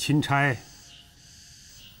宫里的钦差，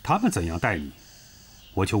他们怎样待你，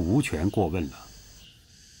我就无权过问了。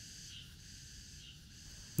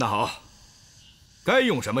那好。该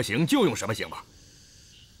用什么刑就用什么刑吧。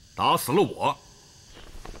打死了我，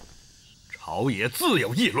朝野自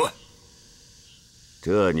有议论。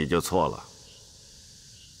这你就错了。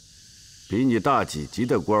比你大几级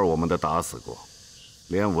的官我们都打死过，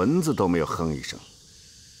连蚊子都没有哼一声。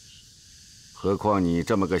何况你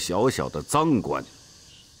这么个小小的赃官。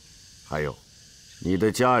还有，你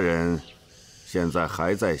的家人现在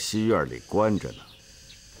还在西院里关着呢。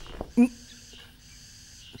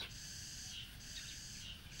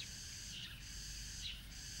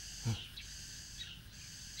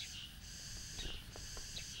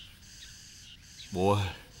我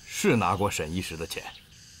是拿过沈一时的钱，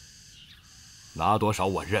拿多少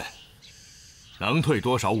我认，能退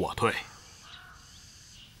多少我退。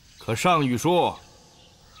可上谕说，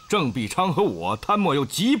郑必昌和我贪墨有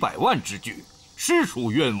几百万之巨，实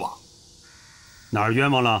属冤枉。哪儿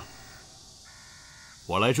冤枉了？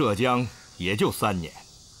我来浙江也就3年，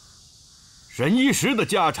沈一时的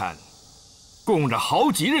家产供着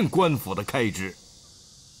好几任官府的开支，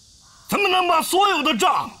怎么能把所有的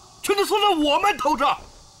账全都算在我们头上？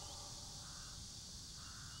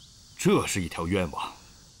这是一条冤枉。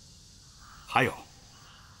还有，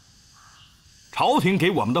朝廷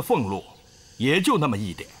给我们的俸禄也就那么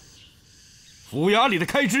一点，府衙里的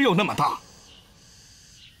开支又那么大，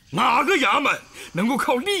哪个衙门能够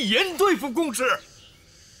靠立言对付公事？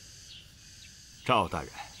赵大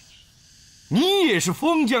人，你也是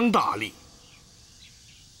封疆大吏，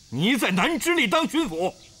你在南直隶当巡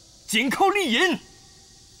抚，仅靠立言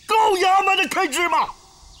够衙门的开支吗？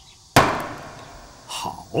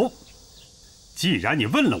好，既然你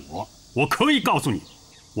问了我，我可以告诉你，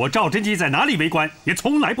我赵贞吉在哪里为官，也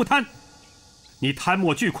从来不贪。你贪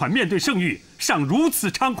墨巨款，面对圣谕尚如此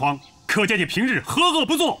猖狂，可见你平日何恶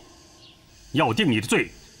不作。要定你的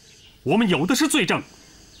罪，我们有的是罪证。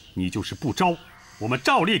你就是不招，我们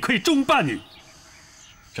照例可以中办你。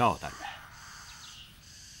赵大人，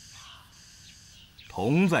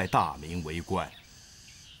同在大明为官，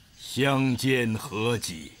相煎何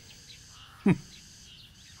急？哼，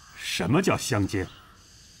什么叫相煎？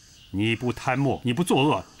你不贪墨，你不作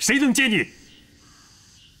恶，谁能奸你？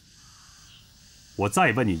我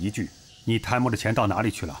再问你一句，你贪墨的钱到哪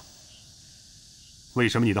里去了？为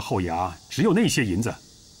什么你的后衙只有那些银子？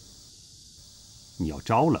你要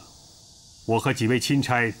招了，我和几位钦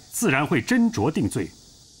差自然会斟酌定罪。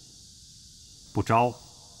不招，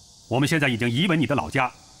我们现在已经移稳你的老家，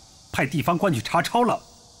派地方官去查抄了，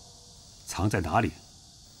藏在哪里，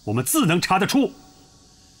我们自能查得出。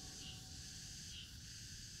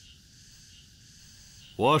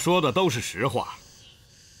我说的都是实话。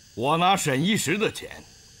我拿沈一时的钱，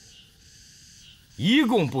一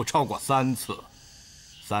共不超过3次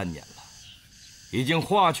，3年了，已经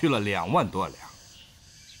花去了2万多两。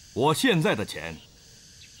我现在的钱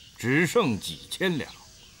只剩几千两。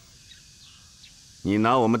你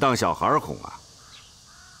拿我们当小孩哄啊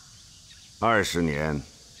？20年，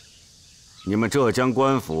你们浙江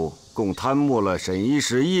官府共贪没了沈一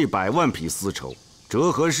石100万匹丝绸，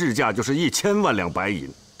折合市价就是1000万两白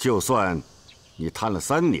银。就算你贪了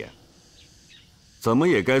3年，怎么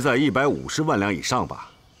也该在150万两以上吧？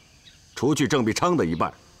除去郑必昌的一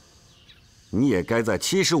半，你也该在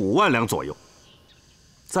75万两左右。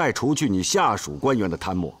再除去你下属官员的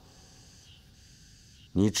贪墨，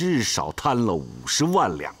你至少贪了50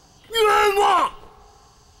万两。冤枉！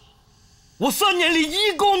我3年里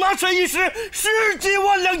一共拿沈一石10几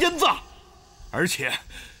万两银子，而且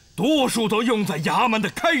多数都用在衙门的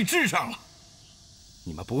开支上了。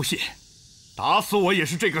你们不信，打死我也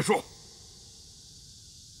是这个数。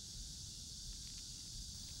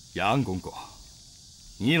杨公公，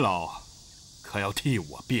你老可要替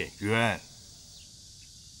我辩冤。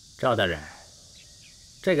赵大人，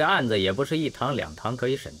这个案子也不是1堂2堂可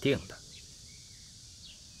以审定的。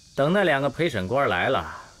等那2个陪审官来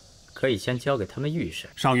了，可以先交给他们预审。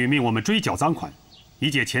上谕命我们追缴赃款，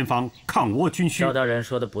以解前方抗倭军需。赵大人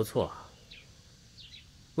说的不错，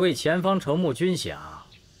为前方筹募军饷，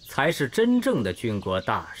才是真正的军国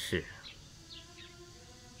大事。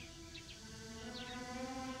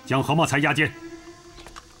将何茂才押监。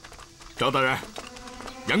赵大人，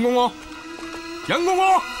杨公公，杨公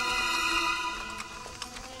公。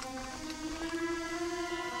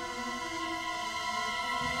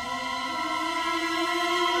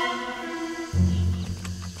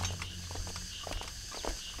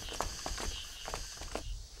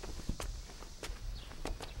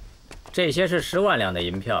这些是10万两的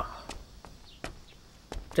银票，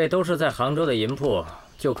这都是在杭州的银铺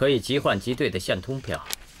就可以即换即兑的现通票。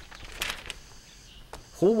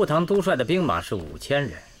胡步堂督帅的兵马是5000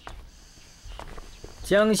人，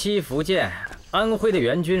江西、福建、安徽的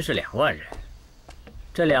援军是2万人。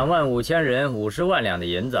这25000人50万两的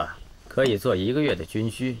银子，可以做1个月的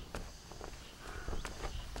军需。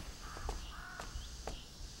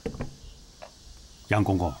杨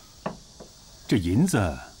公公，这银子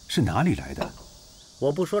是哪里来的？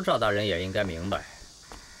我不说，赵大人也应该明白，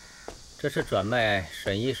这是转卖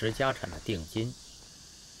沈一石家产的定金。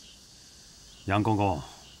杨公公，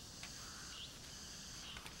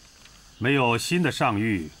没有新的上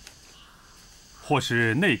谕，或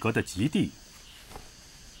是内阁的急地，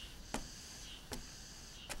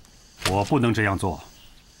我不能这样做。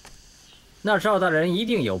那赵大人一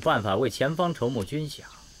定有办法为前方筹募军饷，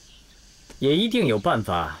也一定有办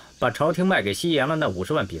法把朝廷卖给西洋的那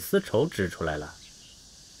50万匹丝绸支出来了。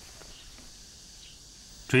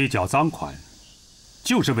追缴赃款，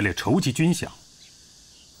就是为了筹集军饷。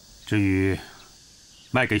至于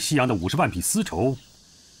卖给西洋的50万匹丝绸，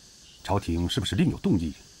朝廷是不是另有动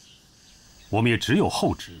意？我们也只有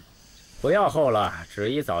后旨。不要后了，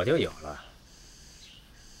旨意早就有了。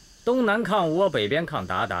东南抗倭，北边抗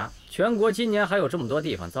鞑靼，全国今年还有这么多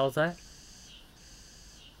地方遭灾，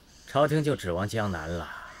朝廷就指望江南了。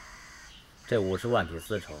这50万匹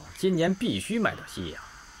丝绸，今年必须卖到西洋。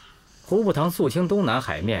胡步堂肃清东南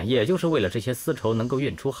海面，也就是为了这些丝绸能够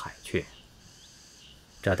运出海去。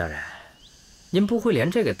赵大人，您不会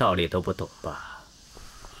连这个道理都不懂吧？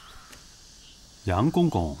杨公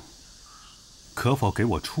公，可否给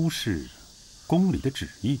我出示宫里的旨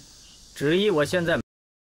意？旨意我现在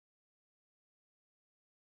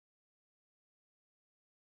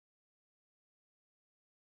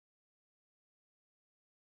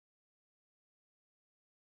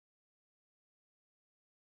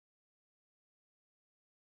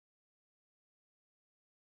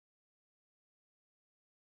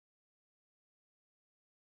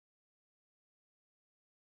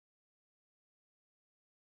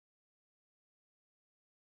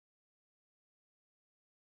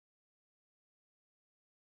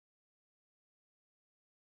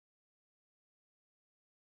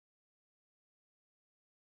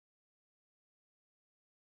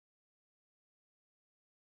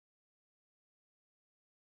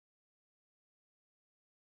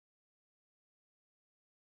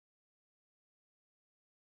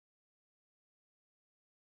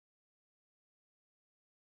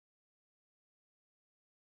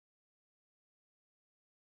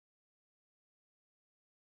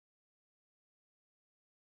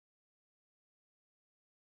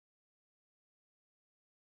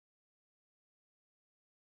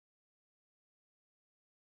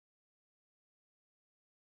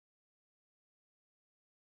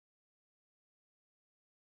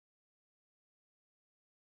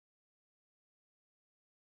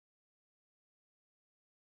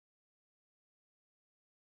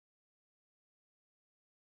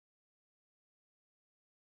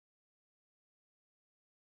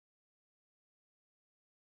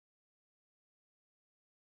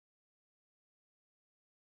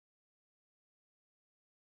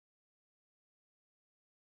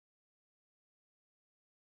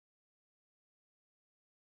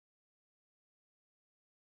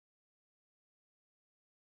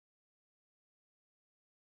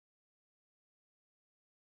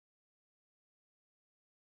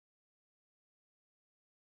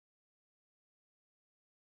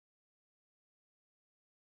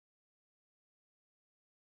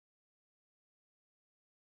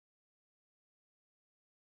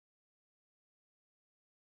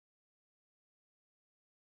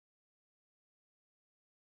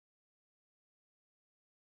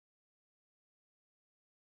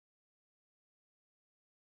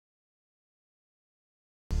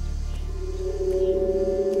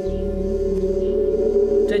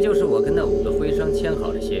就是我跟那5个徽商签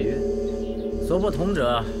好的协约，所不同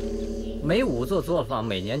者，每5座作坊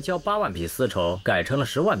每年交8万匹丝绸，改成了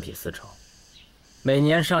10万匹丝绸；每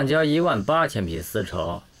年上交18000匹丝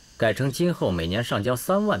绸，改成今后每年上交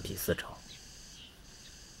3万匹丝绸。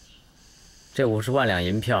这50万两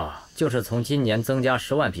银票，就是从今年增加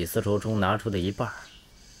10万匹丝绸中拿出的一半。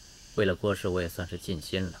为了郭氏，我也算是尽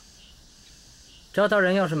心了。招大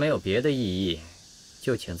人要是没有别的异议，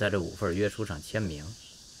就请在这5份约书上签名，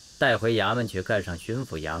带回衙门去盖上巡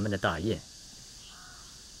抚衙门的大印，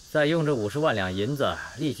再用这50万两银子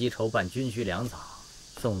立即筹办军需粮草，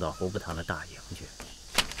送到胡步堂的大营去。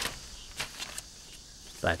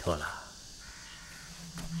拜托了。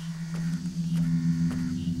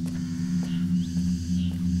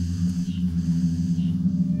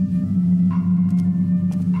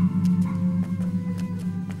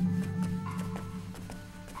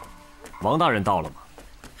王大人到了吗？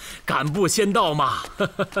赶不先到嘛！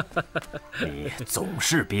你总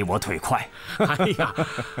是比我腿快。哎呀，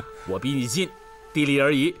我比你近，地利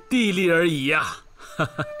而宜，地利而宜呀！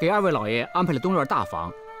给2位老爷安排了东院大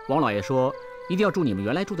房，王老爷说一定要住你们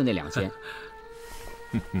原来住的那2间。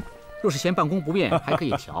若是嫌办公不便，还可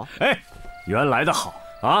以调。哎，原来的好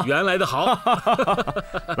啊！原来的好。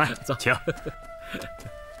来，走，请。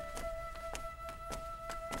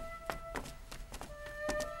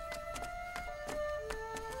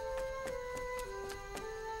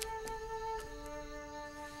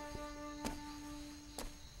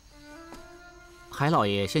海老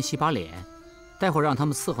爷先洗把脸，待会儿让他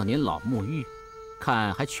们伺候您老沐浴，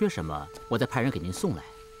看还缺什么，我再派人给您送来。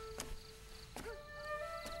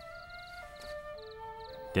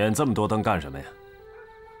点这么多灯干什么呀？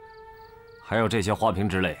还有这些花瓶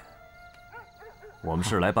之类，我们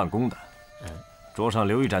是来办公的。桌上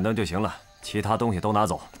留1盏灯就行了，其他东西都拿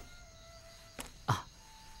走。啊，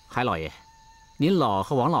海老爷，您老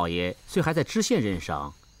和王老爷虽还在知县任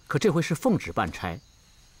上，可这回是奉旨办差。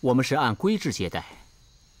我们是按规制接待。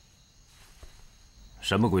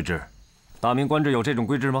什么规制？大明官制有这种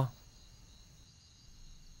规制吗？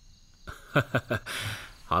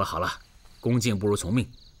好了好了，恭敬不如从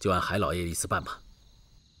命，就按海老爷意思办吧。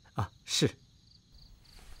啊，是。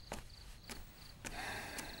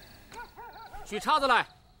取叉子来，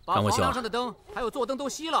把房梁上的灯还有座灯都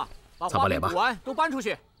熄了，把花瓶补完都搬出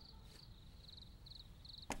去。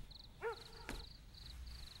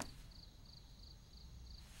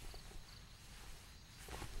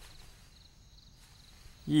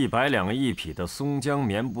100两1匹的松江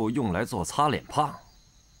棉布用来做擦脸帕，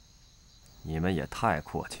你们也太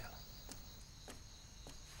阔气了。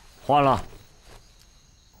换了，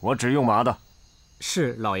我只用麻的。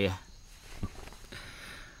是老爷。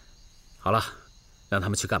好了，让他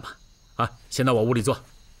们去干吧。啊，先到我屋里坐。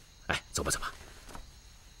哎，走吧走吧。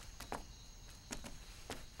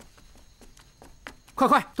快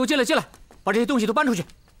快，都进来进来，把这些东西都搬出去。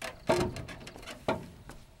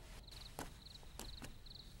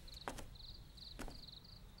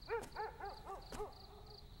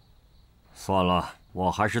算了，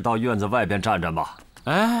我还是到院子外边站站吧。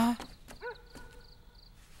哎，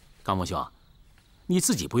高木兄，你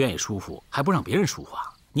自己不愿意舒服，还不让别人舒服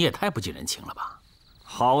啊？你也太不近人情了吧！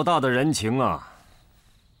好大的人情啊！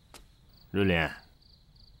日莲，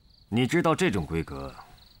你知道这种规格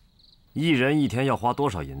，1人1天要花多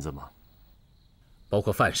少银子吗？包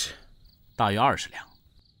括饭食，大约20两。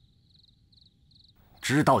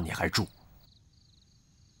知道你还住？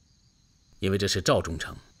因为这是赵忠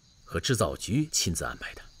诚和制造局亲自安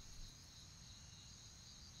排的。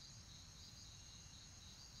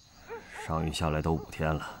上谕下来都5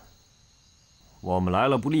天了，我们来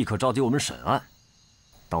了不立刻召集我们审案，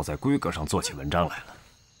倒在规格上做起文章来了。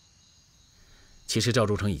其实赵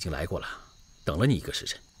忠诚已经来过了，等了你1个时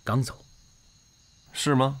辰，刚走。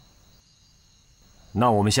是吗？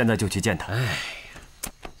那我们现在就去见他。哎，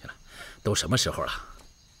行了，都什么时候了？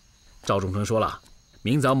赵忠诚说了，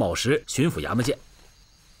明早卯时巡抚衙门见。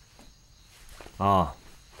啊，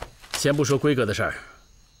先不说规格的事儿，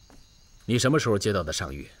你什么时候接到的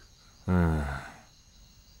上谕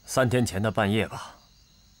？3天前的半夜吧。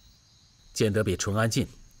见得比淳安近。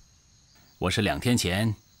我是2天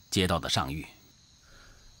前接到的上谕。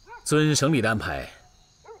遵省里的安排，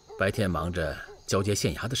白天忙着交接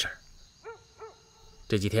县衙的事儿。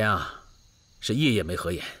这几天啊，是夜夜没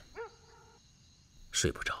合眼，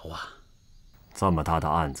睡不着啊。这么大的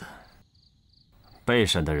案子，被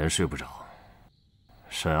审的人睡不着，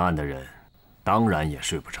审案的人当然也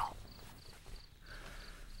睡不着。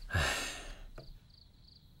唉，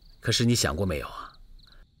可是你想过没有啊？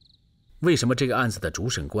为什么这个案子的主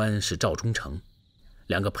审官是赵忠诚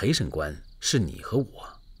，2个陪审官是你和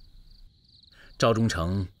我？赵忠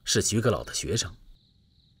诚是徐阁老的学生，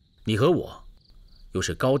你和我又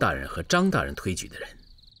是高大人和张大人推举的人，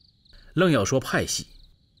愣要说派系，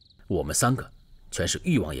我们3个全是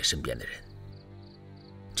裕王爷身边的人。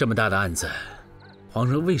这么大的案子，皇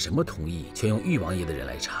上为什么同意全用裕王爷的人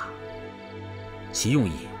来查？其用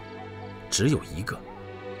意只有一个：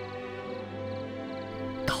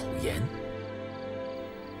导言。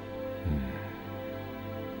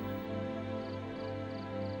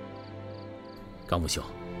冈武兄，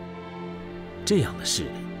这样的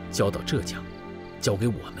事交到浙江，交给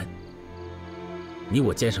我们，你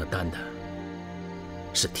我肩上担的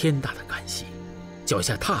是天大的干系，脚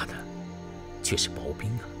下踏的却是薄冰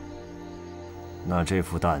啊。那这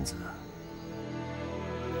副担子，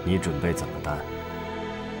你准备怎么担？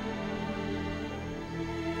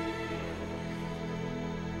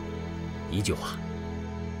一句话，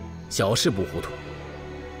小事不糊涂，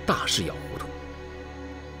大事要糊涂。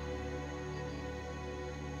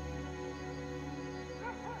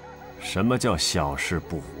什么叫小事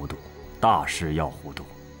不糊涂，大事要糊涂？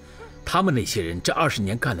他们那些人这20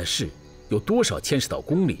年干的事，有多少牵涉到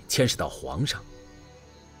宫里，牵涉到皇上？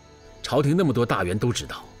朝廷那么多大员都知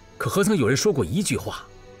道，可何曾有人说过一句话？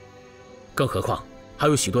更何况还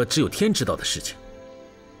有许多只有天知道的事情。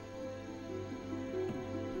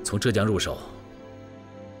从浙江入手，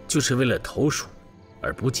就是为了投蜀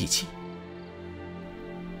而不计气。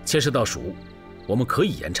牵涉到蜀，我们可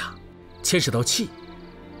以严查；牵涉到气，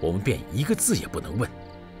我们便一个字也不能问，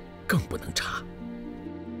更不能查。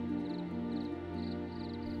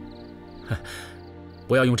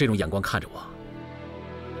不要用这种眼光看着我。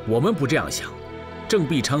我们不这样想，郑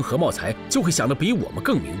必昌、何茂才就会想得比我们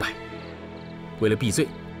更明白。为了避罪，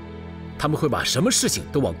他们会把什么事情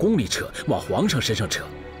都往宫里扯，往皇上身上扯。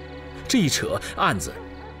这一扯，案子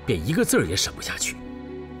便一个字儿也审不下去。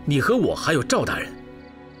你和我还有赵大人，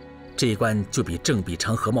这一关就比郑必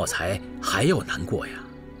昌、何茂才还要难过呀。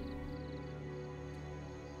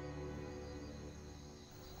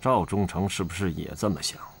赵忠诚是不是也这么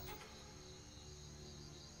想？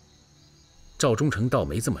赵忠诚倒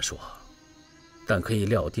没这么说，但可以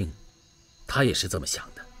料定，他也是这么想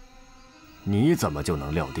的。你怎么就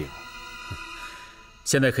能料定？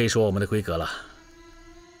现在可以说我们的规格了。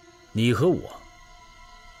你和我，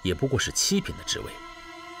也不过是7品的职位。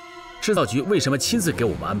制造局为什么亲自给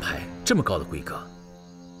我们安排这么高的规格？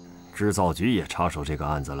制造局也插手这个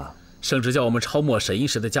案子了，甚至叫我们抄没沈一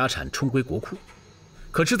时的家产充归国库。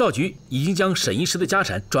可制造局已经将沈一时的家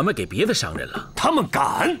产转卖给别的商人了。他们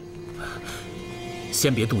敢！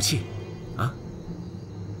先别动气，啊！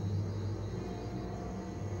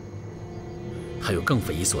还有更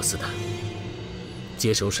匪夷所思的，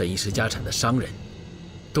接手沈一时家产的商人，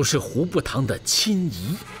都是胡不堂的亲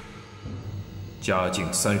姨。嘉靖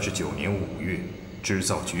39年5月，织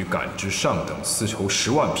造局赶制上等丝绸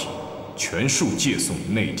10万匹，全数借送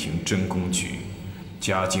内廷真公局。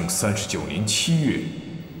嘉靖39年7月，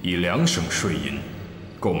以2省税银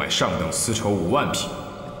购买上等丝绸5万匹。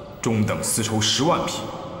中等丝绸10万匹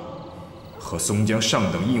和松江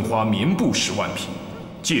上等印花棉布10万匹，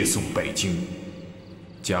借送北京。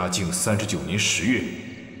嘉靖39年10月，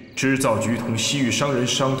织造局同西域商人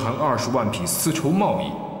商谈20万匹丝绸贸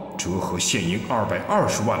易，折合现银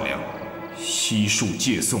220万两，悉数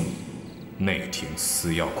借送内廷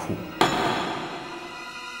丝药库。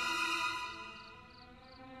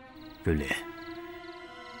润莲，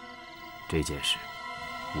这件事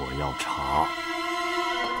我要查。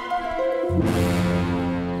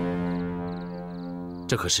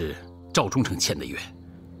这可是赵忠诚签的约，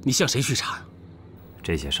你向谁去查？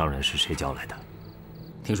这些商人是谁叫来的？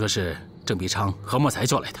听说是郑必昌、何茂才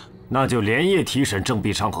叫来的。那就连夜提审郑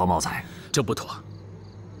必昌、何茂才。这不妥。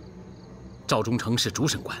赵忠诚是主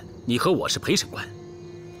审官，你和我是陪审官，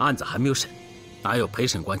案子还没有审，哪有陪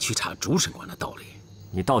审官去查主审官的道理？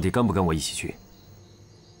你到底跟不跟我一起去？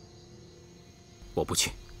我不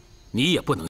去，你也不能。